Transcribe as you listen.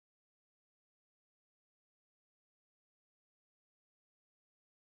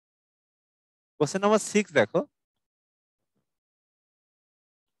Question number 6 দেখো,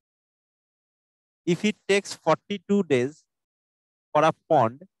 if it takes 42 days for a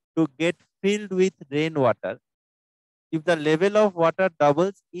pond to get filled with rainwater, if the level of water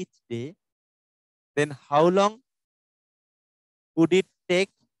doubles each day, then how long would it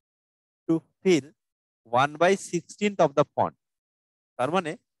take to fill 1/16 of the pond? তার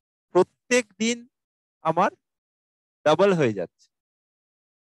মানে প্রত্যেক দিন আমার double হয়ে যাচ্ছে,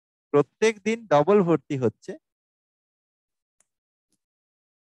 প্রত্যেক দিন double ভর্তি হচ্ছে।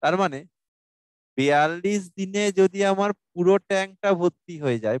 তার মানে 42 দিনে যদি আমার পুরো ট্যাঙ্কটা ভর্তি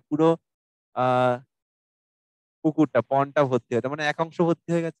হয়ে যায়, পুরো আহ পুকুরটা পন্ডটা ভর্তি হয়, তার মানে এক অংশ ভর্তি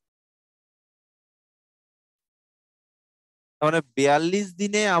হয়ে গেছে। তার মানে 42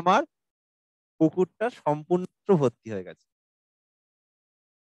 দিনে আমার পুকুরটা সম্পূর্ণ ভর্তি হয়ে গেছে।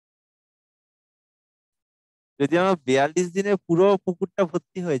 যদি আমার 42 দিনে পুরো পুকুরটা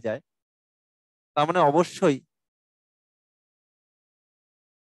ভর্তি হয়ে যায়, তার মানে অবশ্যই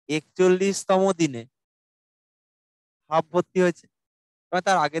 41তম দিনে হাফ ভর্তি হয়েছে। কারণ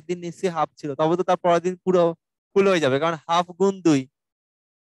তার আগের দিন নিশ্চয়ই হাফ ছিল, তবে তো তার পরের দিন পুরো ফুল হয়ে যাবে, কারণ হাফ গুণ 2,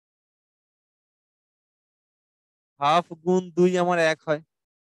 হাফ গুণ 2 আমার 1 হয়।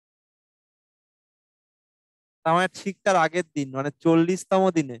 তার মানে ঠিক তার আগের দিন মানে 40তম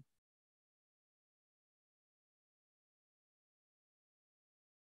দিনে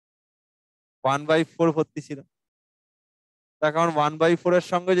ওয়ান বাই ফোর ভর্তি ছিল। তার কারণ 1/4 এর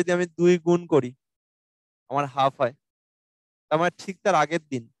সঙ্গে যদি আমি 2 গুণ করি আমার হাফ হয়। তার মানে ঠিক তার আগের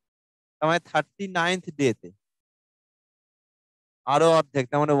দিন, তার মানে 39th ডেতে আরো অর্ধেক,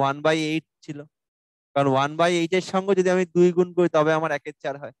 তার মানে 1/8 ছিল। কারণ 1/8 এর সঙ্গে যদি আমি 2 গুণ করি তবে আমার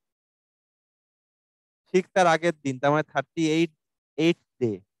 1/4 হয়। ঠিক তার আগের দিন, তার মানে 38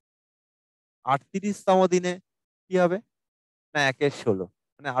 ডে, 38তম দিনে কি হবে না 1/16,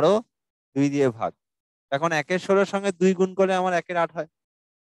 মানে আরো 2 দিয়ে ভাগ। এখন 1/16 সঙ্গে 2 গুণ করলে আমার 1/8 হয়।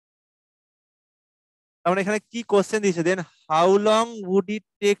 তার মানে এখানে কি কোশ্চেন দিয়েছে, দেন how long would it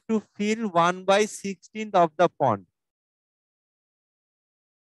take to feel 1/16 of the pond.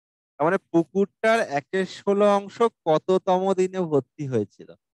 তার মানে পুকুরটার 1/16 অংশ কততম দিনে ভর্তি হয়েছিল?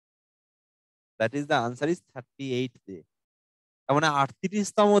 That is the answer is 38 day. তার মানে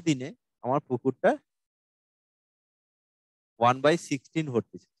 38তম দিনে আমার পুকুরটা 1/16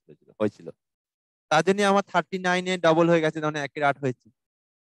 ভর্তি হয়েছিল। তার জন্য আমার 39-এ ডবল হয়ে গেছে, মানে 1/8 হয়েছে।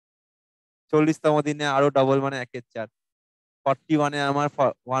 40তম দিনে আরো ডবল, মানে 1/4। 41-এ আমার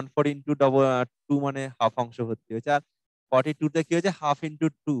 1/4 ইন্টু ডবল 2, মানে হাফ অংশ ভর্তি হয়েছে। আর 42-তে কি হয়েছে, হাফ ইন্টু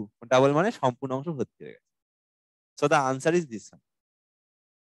 2 ডাবল, মানে সম্পূর্ণ অংশ ভর্তি হয়ে গেছে। So the answer is this one.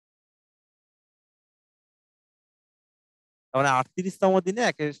 তার মানে 38তম দিনে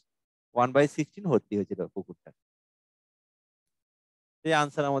 1/16 ভর্তি হয়েছিল পুকুরটা। এই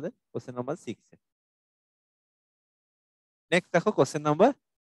আনসার আমাদের কোশ্চেন নাম্বার 6 এ। নেক্সট দেখো কোশ্চেন নাম্বার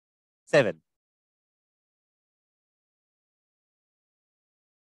 7।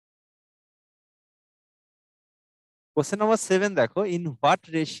 কোশ্চেন নাম্বার 7 দেখো, in what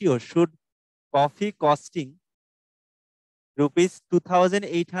ratio should coffee costing rupees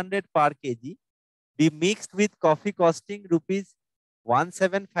 2800 per kg be mixed with coffee costing rupees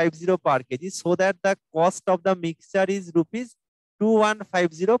 1750 per kg so that the cost of the mixture is rupees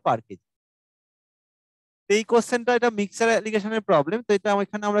 2150 per kg? এই কোশ্চেনটা, এটা mixer অ্যালিগেশনের problem, তো এটা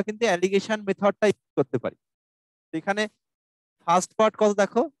এখানে আমরা কিন্তু allegation মেথডটা use করতে পারি। এখানে ফার্স্ট পার্ট কত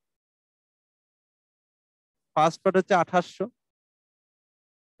দেখো, ফার্স্ট পার্ট হচ্ছে 2800,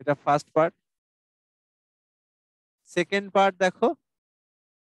 এটা ফার্স্ট পার্ট। সেকেন্ড পার্ট দেখো,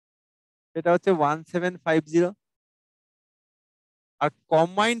 এটা হচ্ছে 1750। আর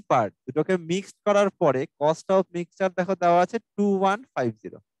কম্বাইন্ড পার্ট দুটোকে মিক্সড করার পরে কস্ট অফ মিক্সচার দেখো দেওয়া আছে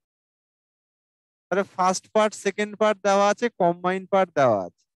 2150। তাহলে ফার্স্ট পার্ট সেকেন্ড পার্ট দেওয়া আছে, কম্বাইন্ড পার্ট দেওয়া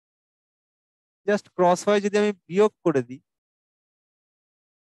আছে, জাস্ট ক্রস হয়ে যদি আমি বিয়োগ করে দিই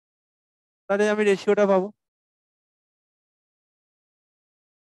তাহলে আমি রেশিওটা পাবো।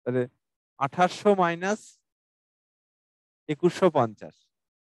 তাহলে 2800 মাইনাস 2150,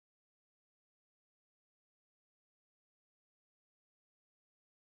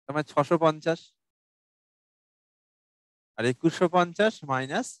 তার মানে 650। আর 2150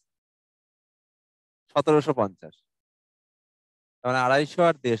 মাইনাস 1750, তার মানে 250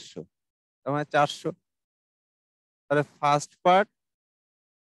 আর 150, তার মানে 400। তাহলে first part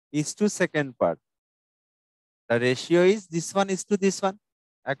is two second part, the ratio is this one is to this one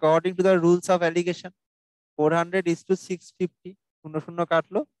according to the rules of alligation. 400 is to 650, শূন্য শূন্য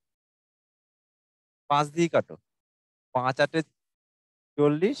কাটলো, 5 দিয়ে কাটো, 5 8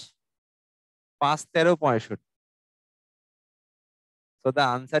 40, 5 13 65। So the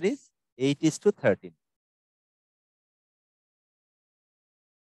answer is 8:13।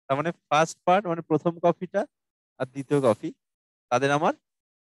 তার মানে ফার্স্ট পার্ট মানে প্রথম কফিটা আর দ্বিতীয় কফি তাদের আমার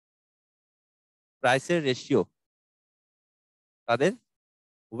প্রাইসের রেশিও, তাদের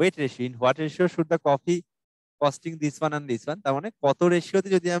wait ratio, in what ratio should the coffee costing this one and this one, তার মানে কত রেশিওতে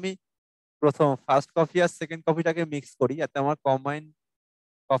যদি আমি প্রথম ফার্স্ট কফি আর সেকেন্ড কফিটাকে মিক্স করি যাতে আমার কম্বাইন্ড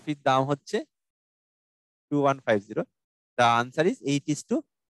কফির দাম হচ্ছে 2150, দ্য আনসার ইজ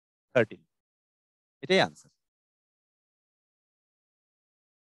 8:13। এটাই answer.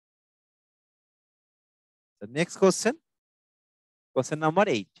 Next question, question number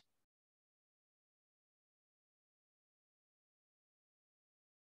 8।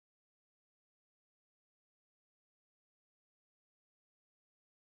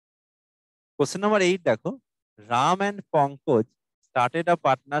 Question number 8 দেখো, Ram and Pankaj started a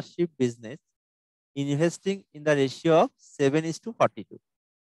partnership business investing in the ratio of 7:42.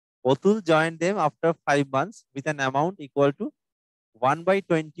 Otul joined them after 5 months with an amount equal to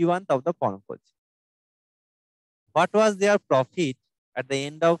 1/21 of the Pankaj. What was their profit at the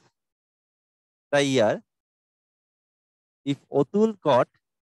end of the year if Otul got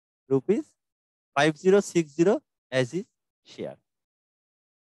rupees 5060 as his share?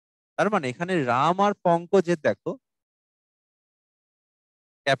 তার মানে এখানে রাম আর পঙ্কজের দেখো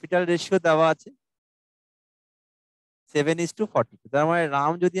capital ratio দেওয়া আছে 7:42। তার মানে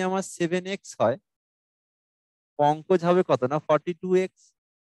রাম যদি আমার 7x হয়, পঙ্কজ হবে কত না 42x।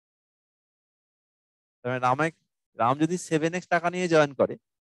 তার মানে রাম যদি 7x টাকা নিয়ে জয়েন করে,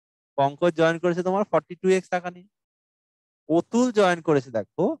 পঙ্কজ জয়েন করেছে তোমার 42x টাকা নিয়ে। অতুল জয়েন করেছে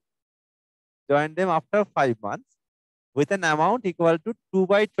দেখো, join them after 5 months with an amount equal to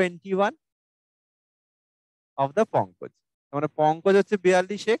 2/21 of the Pankaj. মানে পঙ্কজ হচ্ছে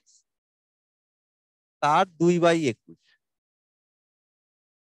 42x, তার 2/21,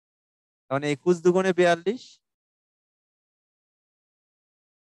 মানে 21 দুগুণে 42।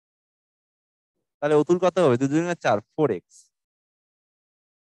 তাহলে অতুল কত হবে, 2 দুগুণে 4, 4x।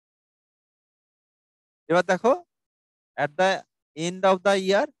 এবার দেখো at the end of the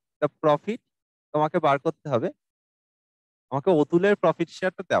year the profit তোমাকে বার করতে হবে, আমাকে অতুলের প্রফিট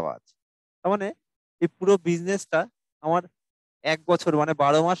শেয়ারটা দেওয়া আছে। তার মানে এই পুরো বিজনেসটা আমার 1 বছর মানে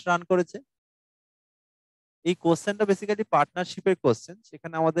 12 মাস রান করেছে। এই কোশ্চেনটা বেসিক্যালি পার্টনারশিপের কোশ্চেন,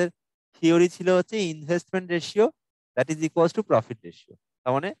 সেখানে আমাদের থিওরি ছিল হচ্ছে investment ratio that is equals to profit ratio.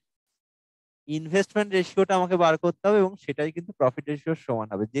 তার মানে ইনভেস্টমেন্ট রেশিওটা আমাকে বার করতে হবে এবং সেটাই কিন্তু প্রফিট রেশিওর সমান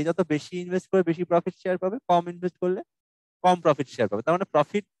হবে। যে যত বেশি ইনভেস্ট করে বেশি প্রফিট শেয়ার পাবে, কম ইনভেস্ট করলে কম প্রফিট শেয়ার পাবে। তার মানে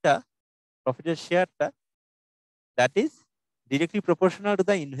প্রফিটের শেয়ারটা that is directly proportional to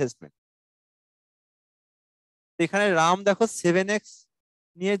the investment. এখানে রাম দেখো 7x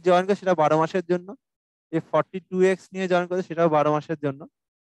নিয়ে জয়েন করে, সেটা 12 মাসের জন্য। 42x নিয়ে জয়েন করে, সেটাও 12 মাসের জন্য।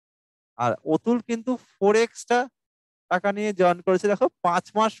 আর অতুল কিন্তু 4x টাকা নিয়ে জয়েন করেছে দেখো 5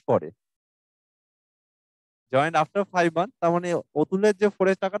 মাস পরে, জয়েন আফটার 5 মান্থ। তার মানে অতুলের যে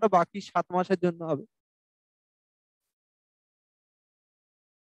 4x টাকাটা বাকি 7 মাসের জন্য হবে।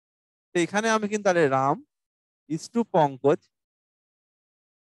 তো এখানে আমি কিন্তু তাহলে Ram is to Pankaj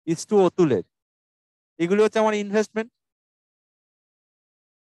is to অতুলের, এগুলি হচ্ছে আমার ইনভেস্টমেন্ট।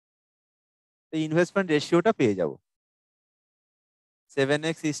 এই ইনভেস্টমেন্ট রেশিওটা পেয়ে যাব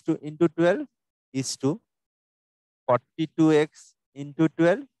 7x is to into 12 is to 42x into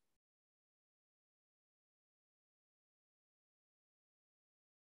 12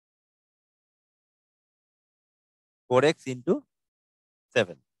 4x into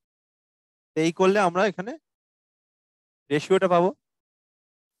 7। এই করলে আমরা এখানে রেশিওটা পাবো।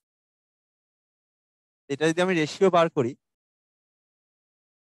 এটা যদি আমি রেশিও বার করি,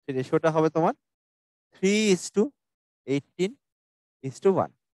 সেই রেশিওটা হবে তোমার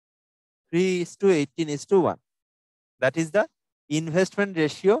 3:18:1, 3:18:1। That is the investment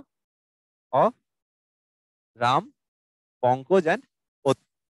ratio of Ram, Pankaj and Otu.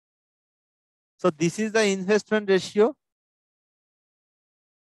 So this is the investment ratio.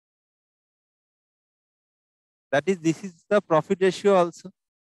 That is, this is the profit ratio also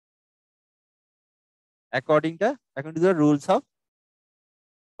according to the rules of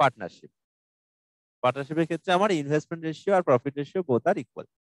partnership. পার্টনারশিপের ক্ষেত্রে আমার investment ratio আর profit ratio both আর equal.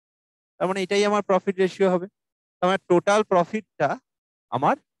 তার মানে এটাই আমার profit ratio হবে। আমার total প্রফিটটা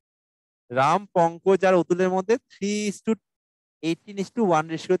আমার রাম, পঙ্কজ আর অতুলের মধ্যে 3:18:1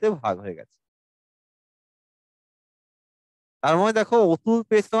 রেশিওতে ভাগ হয়ে গেছে। তার মধ্যে দেখো অতুল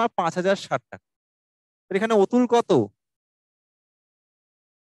পেয়েছে তোমার 5060 টাকা। এখানে অতুল কত,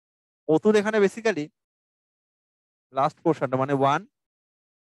 অতুল এখানে বেসিক্যালি লাস্ট পোর্শনটা মানে 1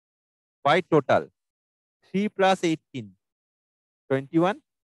 বাই টোটাল 3 + 18 21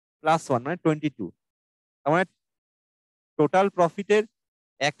 +1 মানে 22। তার মানে টোটাল প্রফিটের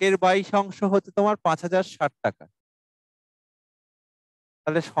 1/22 হচ্ছে তোমার 5060 টাকা।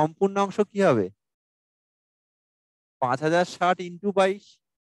 তাহলে সম্পূর্ণ অংশ কি হবে? 5060 ইন্টু 22,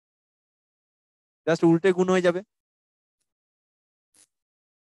 জাস্ট উল্টে গুণ হয়ে যাবে।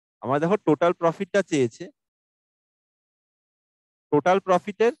 আমার দেখো টোটাল প্রফিটটা চেয়েছে, টোটাল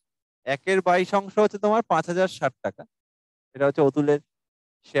প্রফিটের 1/22 হচ্ছে তোমার 5060 টাকা, এটা হচ্ছে অতুলের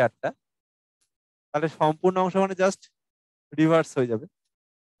শেয়ারটা। তাহলে সম্পূর্ণ অংশ মানে জাস্ট রিভার্স হয়ে যাবে।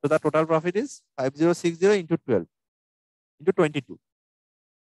 তো তার total profit is 5060 into 12 into 22।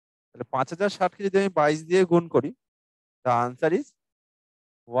 তাহলে 5060কে যদি আমি 22 দিয়ে গুণ করি, the answer is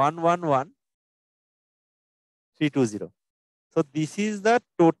 111320. So this is the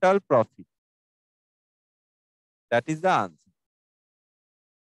total profit. That is the answer.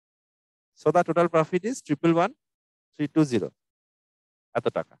 So the total profit is 111320, এত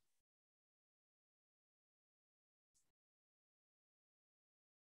টাকা।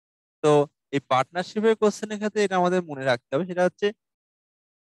 তো এই পার্টনারশিপের কোশ্চেনের ক্ষেত্রে এটা আমাদের মনে রাখতে হবে, সেটা হচ্ছে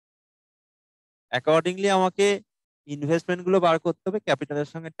অ্যাকর্ডিংলি আমাকে ইনভেস্টমেন্ট গুলো বার করতে হবে, ক্যাপিটালের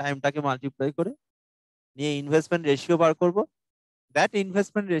সঙ্গে টাইমটাকে মাল্টিপ্লাই করে নিয়ে ইনভেস্টমেন্ট রেশিও বার করব। That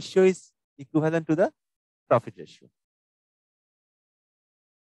investment ratio is equivalent to the profit ratio.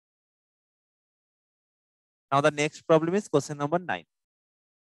 Now the next problem is question number 9.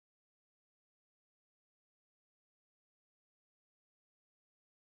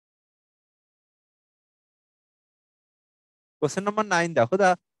 Question number 9 দেখো,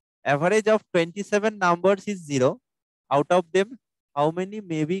 the average of 27 numbers is 0. Out of them, how many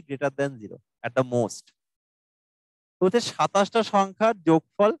may be greater than 0 at the most? তো হচ্ছে 27টা সংখ্যার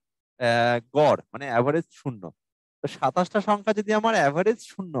যোগফল গড় মানে average 0। তো 27টা সংখ্যা যদি আমার অ্যাভারেজ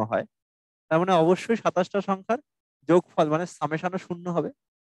 0 হয়, তার মানে অবশ্যই 27টা সংখ্যার যোগফল মানে সামেশনও 0 হবে।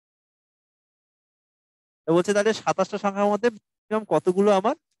 তো বলছে তাহলে 27টা সংখ্যার মধ্যে minimum কতগুলো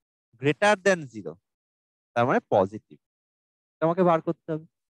আমার গ্রেটার দেন 0, তার মানে পজিটিভ, আমাকে বার করতে হবে।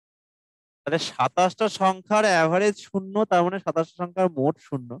 তাহলে 27টা সংখ্যার অ্যাভারেজ 0, তার মানে 27টা সংখ্যার মোট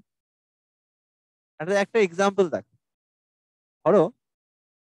 0। একটা এক্সাম্পল দেখো, ধরো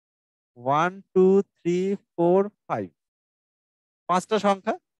 1 2 3 4 5, 5টা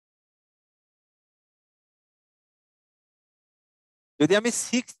সংখ্যা। যদি আমি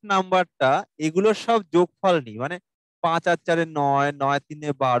 6 নাম্বারটা এগুলোর সব যোগফল নিই, মানে 5 আর 4 9, 9 3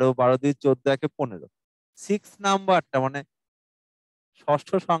 12, 12 2 14, 1 15, 6 নাম্বারটা মানে ষষ্ঠ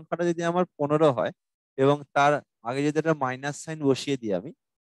সংখ্যাটা যদি আমার 15 হয় এবং তার আগে যদি একটা মাইনাস সাইন বসিয়ে দিই আমি,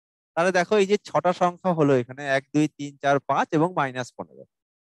 তাহলে দেখো এই যে 6টা সংখ্যা হলো এখানে 1 2 3 4 5 এবং -15,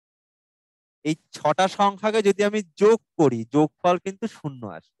 এই 6টা সংখ্যাকে যদি আমি যোগ করি যোগফল কিন্তু 0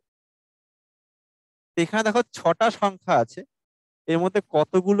 আসবে। এখানে দেখো 6টা সংখ্যা আছে, এর মধ্যে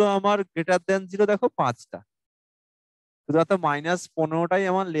কতগুলো আমার গ্রেটার দেন 0? দেখো 5টা, শুধুমাত্র -15টাই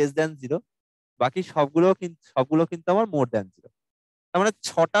আমার লেস দেন 0, বাকি সবগুলো কিন্তু আমার মোর দেন 0। তার মানে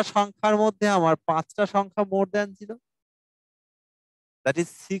 6টা সংখ্যার মধ্যে আমার 5টা সংখ্যা মোর দেন 0, দ্যাট ইজ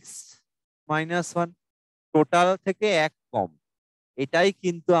 6 -1, টোটাল থেকে 1 কম, এটাই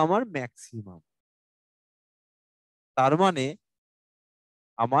কিন্তু আমার ম্যাক্সিমাম। তার মানে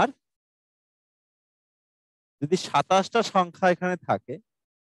আমার যদি 27টা সংখ্যা এখানে থাকে,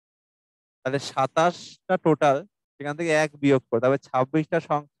 তাহলে 27টা টোটাল, সেখান থেকে 1 বিয়োগ করে তবে 26টা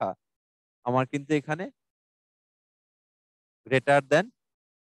সংখ্যা আমার কিন্তু এখানে গ্রেটার দেন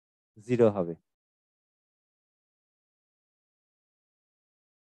 0 হবে।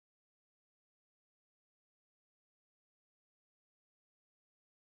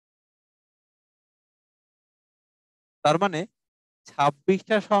 তার মানে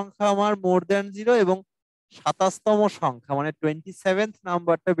 26টা সংখ্যা আমার মোর দেন 0 এবং 27তম সংখ্যা মানে 27th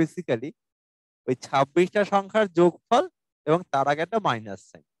নাম্বারটা বেসিক্যালি ওই 26টা সংখ্যার যোগফল এবং তার আগে একটা মাইনাস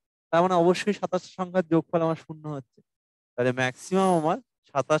সাইন, তার মানে অবশ্যই 27টা সংখ্যার যোগফল আমার 0 হচ্ছে। তাহলে ম্যাক্সিমাম আমার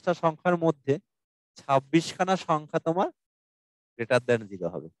 27টা সংখ্যার মধ্যে 26খানা সংখ্যা তোমার গ্রেটার দেন 0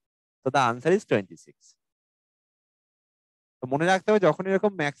 হবে। তো দ্য আনসার ইজ 26। তো মনে রাখতে হবে যখন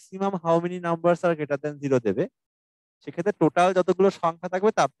এরকম maximum how many numbers R greater than 0 দেবে, সেক্ষেত্রে টোটাল যতগুলো সংখ্যা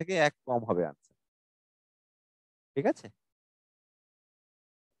থাকবে তার থেকে 1 কম হবে আনসার। ঠিক আছে,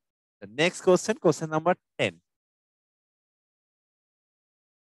 next question, question number 10।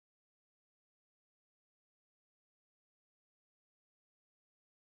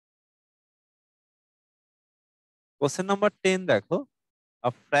 Question number 10 দেখো, a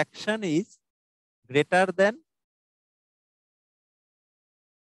fraction is greater than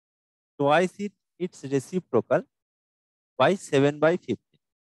twice its reciprocal by 7/15।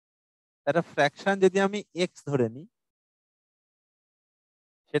 একটা ফ্র্যাকশন যদি আমি x ধরে নিই,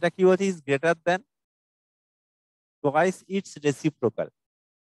 সেটা কি বলছে, is greater than twice it's reciprocal.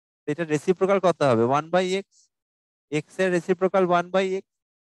 এটা রেসিপ্রোকাল কত হবে, 1/x, এক্স এর রেসিপ্রোকাল 1/x,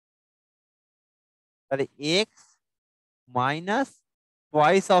 তাহলে x minus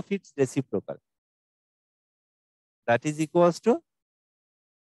twice of its reciprocal, that is equals to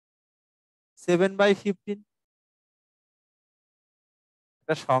 7/15।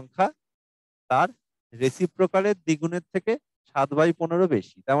 একটা সংখ্যা তার রেসিপ্রোকালের দ্বিগুণের থেকে 7/15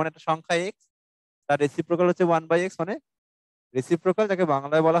 বেশি, তার মানে একটা সংখ্যা এক্স, তার রেসিপ্রোকাল হচ্ছে 1/x, মানে রেসিপ্রোকাল যাকে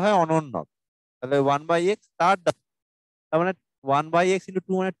বাংলায় বলা হয় অনন্যক, তাহলে 1/x তার মানে 1/x ইন্টু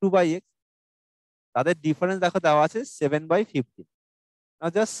 2 মানে 2/x, তাদের ডিফারেন্স দেখো দেওয়া আছে 7/15। নাও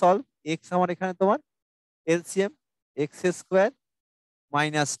জাস্ট সলভ, এক্স আমার এখানে তোমার LCM x square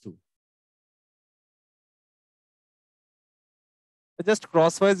 -2, just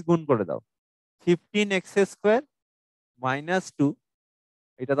cross wise গুণ করে দাও, 15x² -2,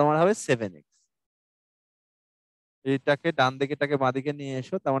 এটা তোমার হবে 7x। এটাকে ডান দিকেটাকে বাঁ দিকে নিয়ে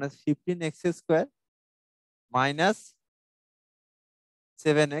এসো, তার মানে 15x²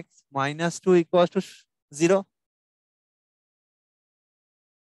 -7x -2 ইকুয়াল টু 0।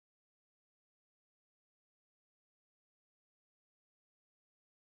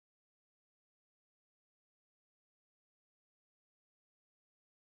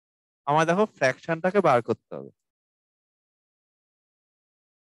 আমার দেখো ফ্র্যাকশনটাকে বার করতে হবে।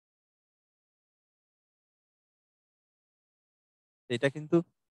 এটা কিন্তু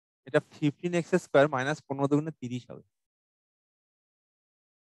এটা 15x² -15 × 30 হবে।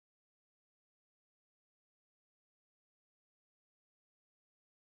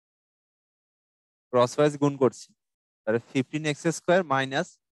 ক্রস ওয়াইজ গুণ করছি, তাহলে 15x²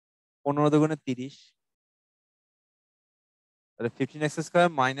 -15 × 30, তাহলে 15x²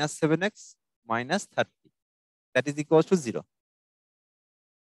 -7x -30, that is equal to 0।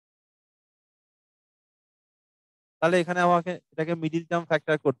 তাহলে এখানে আমাকে এটাকে মিডিল টার্ম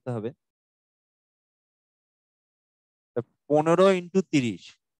ফ্যাক্টর করতে হবে, 15 × 30,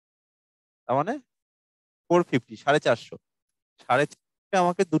 তার মানে 450, 450, 450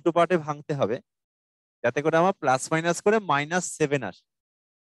 আমাকে দুটো পার্টে ভাঙতে হবে, যাতে করে আমার প্লাস মাইনাস করে -7 আসে।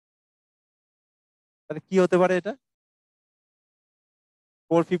 তাহলে কি হতে পারে এটা,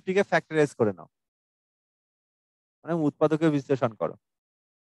 450 কে ফ্যাক্টরাইজ করে নাও, মানে উৎপাদকে বিশ্লেষণ করো,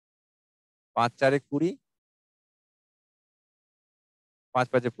 5 4 এ 20, 5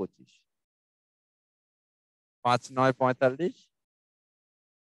 5 এ 25, 5 9 45,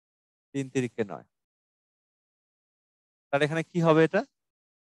 3 3 কে 9। তাহলে এখানে কি হবে এটা,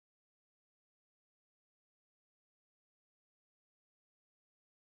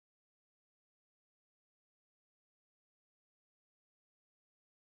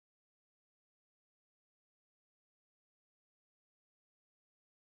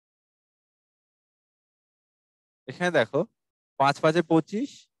 এখানে দেখো 5 5 এ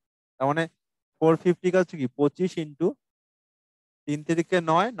 25, তার মানে 450 হচ্ছে কি 25 ইন্টু 3 3 কে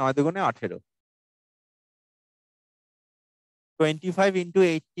 9, 9 2 18, 25 ইন্টু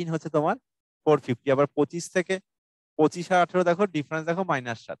 18 হচ্ছে তোমার 450। আবার 25 থেকে 25 আর 18 দেখো ডিফারেন্স দেখো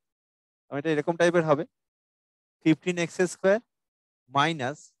 -7, এটা এরকম টাইপের হবে, 15x²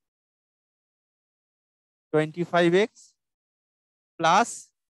 -25x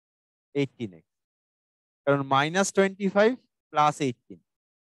 +18x, কারণ -25 +18,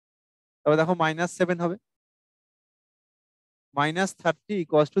 তবে দেখো -7 হবে, -30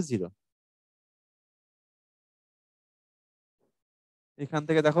 ইকুয়ালস টু 0। এখান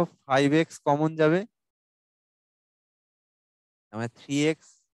থেকে দেখো 5x কমন যাবে, মানে 3x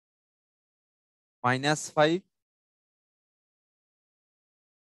 -5,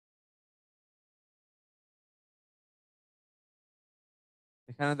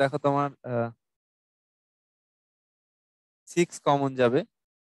 এখানে দেখো তোমার 6 কমন যাবে,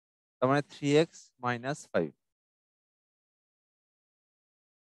 তার মানে 3x -5,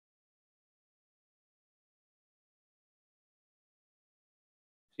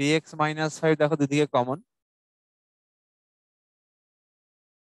 3x -5 দেখো দুদিকে কমন,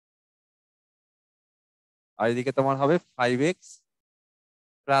 আর এদিকে তোমার হবে 5x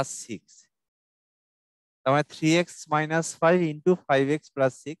 +6, তার মানে 3x -5 into 5x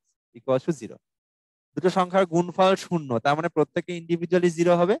 +6 equal to 0। দুটো সংখ্যার গুণফল 0, তার মানে প্রত্যেকে ইন্ডিভিজুয়ালি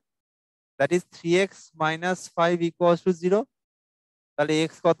 0 হবে, that is 3x -5 equal to 0। তাহলে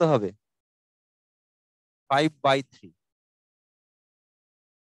x কত হবে, 5/3।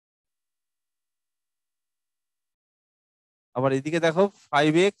 আবার এদিকে দেখো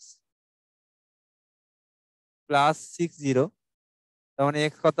 5x +60, তার মানে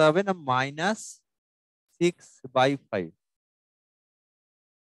x কত হবে না -6/5।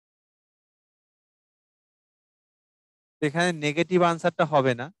 এখানে নেগেটিভ আনসারটা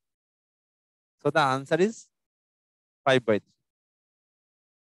হবে না, so the answer is 5/3।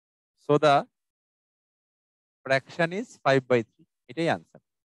 So the fraction is 5/3, এটাই আনসার।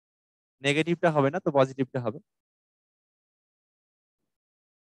 নেগেটিভটা হবে না, তো পজিটিভটা হবে।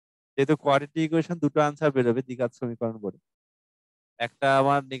 যেহেতু কোয়াড্রেটিক ইকুয়েশন দুটো আনসার বেরোবে দ্বিঘাত সমীকরণ বলে, একটা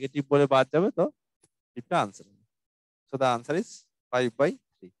আমার নেগেটিভ বলে বাদ যাবে, তো এটা answer. So the answer is 5/3,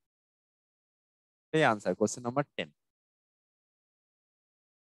 এটাই answer question number 10।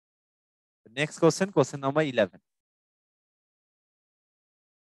 Next question number 11।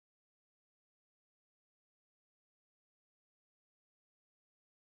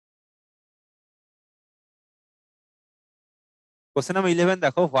 Question number 11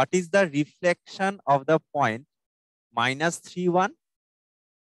 দেখো, what is the reflection of the point -3, 1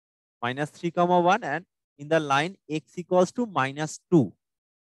 -3, 1 and in the line x equals to -2?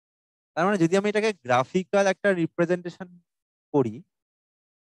 তার মানে যদি আমি এটাকে গ্রাফিক্যাল একটা রিপ্রেজেন্টেশন করি,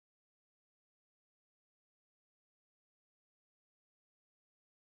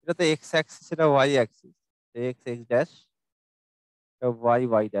 এটা তো এক্স অ্যাক্সিস, এটা Y Axis, x x dash, Y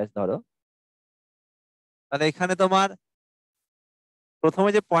Y dash ধরো। তাহলে এখানে তোমার প্রথমে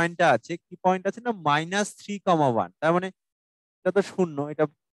যে পয়েন্টটা আছে, কি পয়েন্ট আছে না, -3, 1, তার মানে এটা তো শূন্য, এটা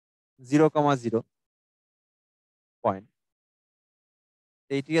 0, 0 পয়েন্ট।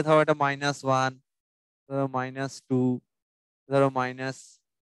 এইটিকে ধরো এটা -1, ধরো -2, ধরো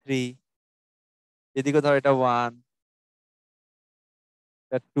 -3, এদিকে ধরো এটা 1,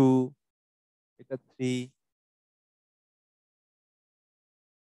 এটা 2, এটা 3,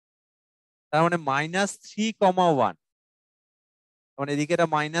 তার মানে -3, 1, মানে এদিকে এটা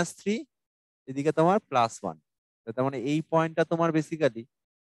 -3, এদিকে তোমার +1। তার মানে এই পয়েন্টটা তোমার বেসিক্যালি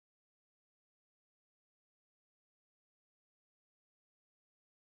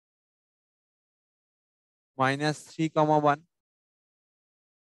 -3, 1।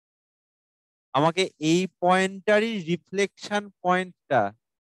 আমাকে এই পয়েন্টটারই রিফ্লেকশন পয়েন্টটা,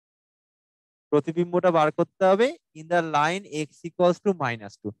 প্রতিবিম্বটা বার করতে হবে in the line x equals to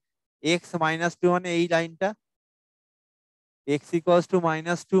 -2। X -2 মানে এই লাইনটা, এক্স ইকুয়ালস টু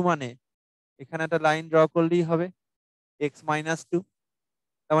 -2 মানে এখানে একটা লাইন ড্র করলেই হবে, এক্স -2।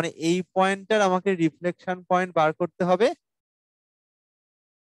 তার মানে এই পয়েন্টটার আমাকে রিফ্লেকশন পয়েন্ট বার করতে হবে,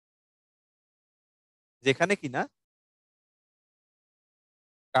 যেখানে কিনা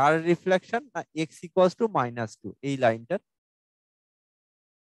কার রিফ্লেকশন না, এক্স ইকুয়ালস টু -2 এই লাইনটার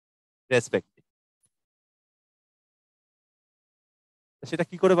রেসপেক্টে। সেটা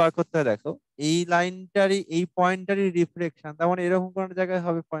কি করে বার করতে হয় দেখো, এই লাইনটারই এই পয়েন্টটারই রিফ্লেকশন, তার মানে এরকম কোন জায়গায়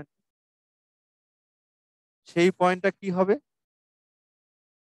হবে পয়েন্ট, সেই পয়েন্টটা কি হবে,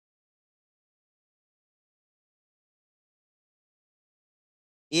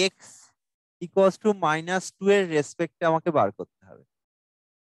 এক্স ইকুয়ালস টু -2 এর রেসপেক্টে আমাকে বার করতে হবে।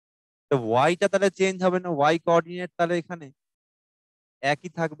 তো ওয়াইটা তাহলে চেঞ্জ হবে না, ওয়াই কোঅর্ডিনেট তাহলে এখানে একই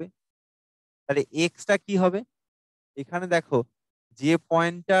থাকবে। তাহলে এক্সটা কি হবে, এখানে দেখো যে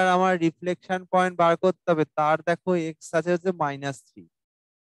পয়েন্টটার আমার রিফ্লেকশন পয়েন্ট বার করতে হবে তার দেখো এক্স আছে হচ্ছে -3,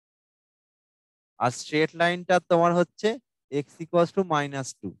 আর স্ট্রেট লাইনটা তোমার হচ্ছে এক্স ইকুয়ালস টু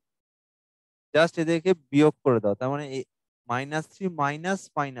 -2। জাস্ট এদেরকে বিয়োগ করে দাও, তার মানে -3 মাইনাস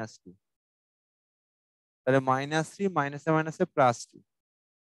 -2, তাহলে -3 মাইনাসে মাইনাসে +2,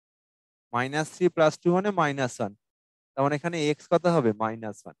 -3 +2 মানে -1, তার মানে এখানে এক্স কত হবে,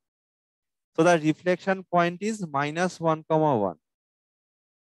 -1। So the reflection point is -1, 1।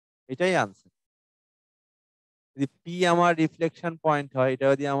 এটাই আনসার। যদি পি আমার রিফ্লেকশন পয়েন্ট হয়, এটা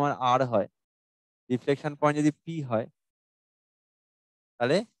যদি আমার আর হয়, রিফ্লেকশন পয়েন্ট যদি পি হয়,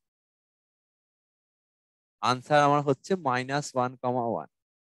 তাহলে আনসার আমার হচ্ছে -1, 1।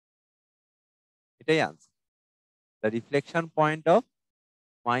 এটাই answer. The reflection point of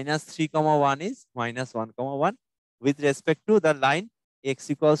 -3, 1 is -1, 1 with respect to the line x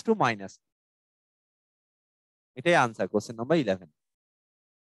equals to -2। এটাই answer question number 11।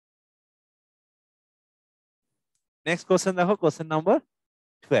 Next question দেখো, কোশ্চেন নাম্বার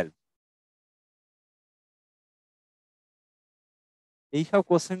 12। এইসব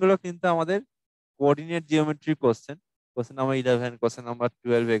কোশ্চেন গুলো কিন্তু আমাদের coordinate geometry question, question number 11, question number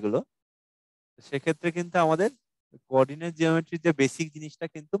 12 এগুলো। সেক্ষেত্রে কিন্তু আমাদের কোঅর্ডিনেট জিওমেট্রির যে বেসিক জিনিসটা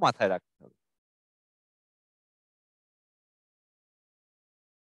কিন্তু মাথায় রাখতে হবে।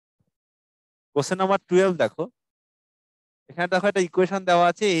 কোশ্চেন নাম্বার 12 দেখো, এখানে দেখো একটা ইকুয়েশন দেওয়া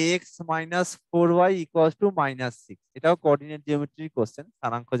আছে x-4y ইকুয়ালস টু -6। এটাও কোঅর্ডিনেট জিওমেট্রি কোশ্চেন,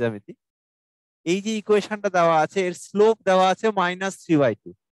 স্থানাঙ্ক জ্যামিতি। এই যে ইকুয়েশনটা দেওয়া আছে, এর স্লোপ দেওয়া আছে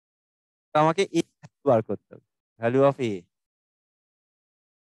 -3/2। তো আমাকে এ বার করতে হবে, ভ্যালু অফ এ।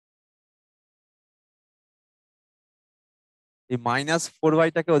 এই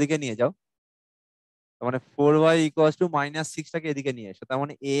 -4y-টাকে ওদিকে নিয়ে যাও, তার মানে 4y ইকুয়ালস টু -6টাকে এদিকে নিয়ে এসো, তার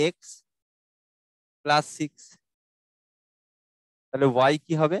মানে x প্লাস 6। তাহলে y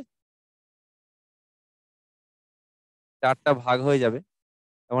কি হবে? 4টা ভাগ হয়ে যাবে,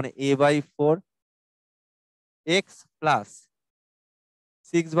 তার মানে a/4 x প্লাস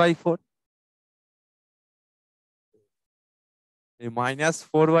 6/4। এই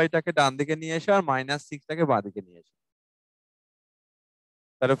 -4y-টাকে ডান দিকে নিয়ে এসো আর -6টাকে বাঁ দিকে নিয়ে এসো।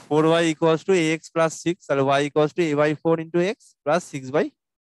 তাহলে 4y equals to ax plus 6, তাহলে y equals to a/4 into x plus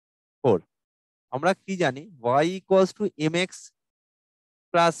 6/4। আমরা কি জানি? y equals to mx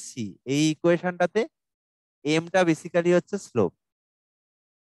plus c। এই ইকুয়েশনটাতে m-টা বেসিক্যালি হচ্ছে স্লোপ।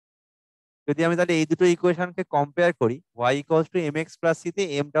 যদি আমি তাহলে এই দুটো ইকুয়েশনকে কম্পেয়ার করি, y equals to mx plus c তে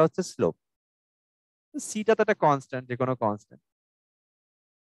m-টা হচ্ছে স্লোপ, c-টা তো একটা কনস্ট্যান্ট, যে কোনো কনস্ট্যান্ট।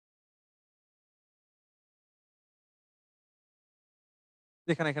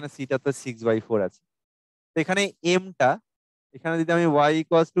 যেখানে এখানে c-টা তো 6/4 আছে। তো এখানে m-টা, এখানে যদি আমি y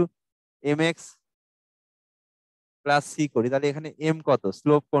equals to mx plus c করি, তাহলে এখানে m কত?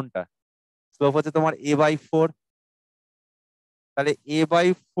 স্লোপ কোনটা? স্লোপ হচ্ছে তোমার a/4। তাহলে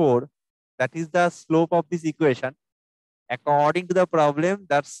a/4, that is the slope of this equation. According to the problem,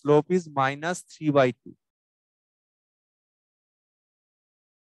 that slope is -3/2.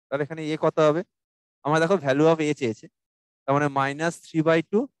 তাহলে এখানে a কত হবে? আমরা দেখো ভ্যালু অফ a চেয়েছে, তার মানে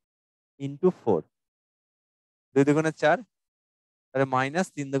 -3/2 ইন্টু 4, 2 দুগুণে 4, তাহলে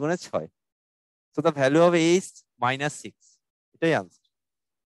 -3 দুগুণে 6। So the value of a is -6। এটাই আনসার।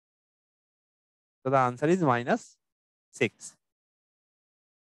 তো দ্য আনসার ইজ -6।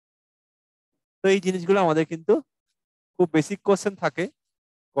 তো এই জিনিসগুলো আমাদের কিন্তু খুব বেসিক কোশ্চেন থাকে,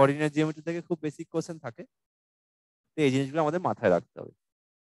 কোঅর্ডিনেট জিওমেট্রি থেকে খুব বেসিক কোশ্চেন থাকে। তো এই জিনিসগুলো আমাদের মাথায় রাখতে হবে।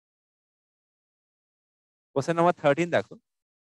 কোশ্চেন নাম্বার 13 দেখো।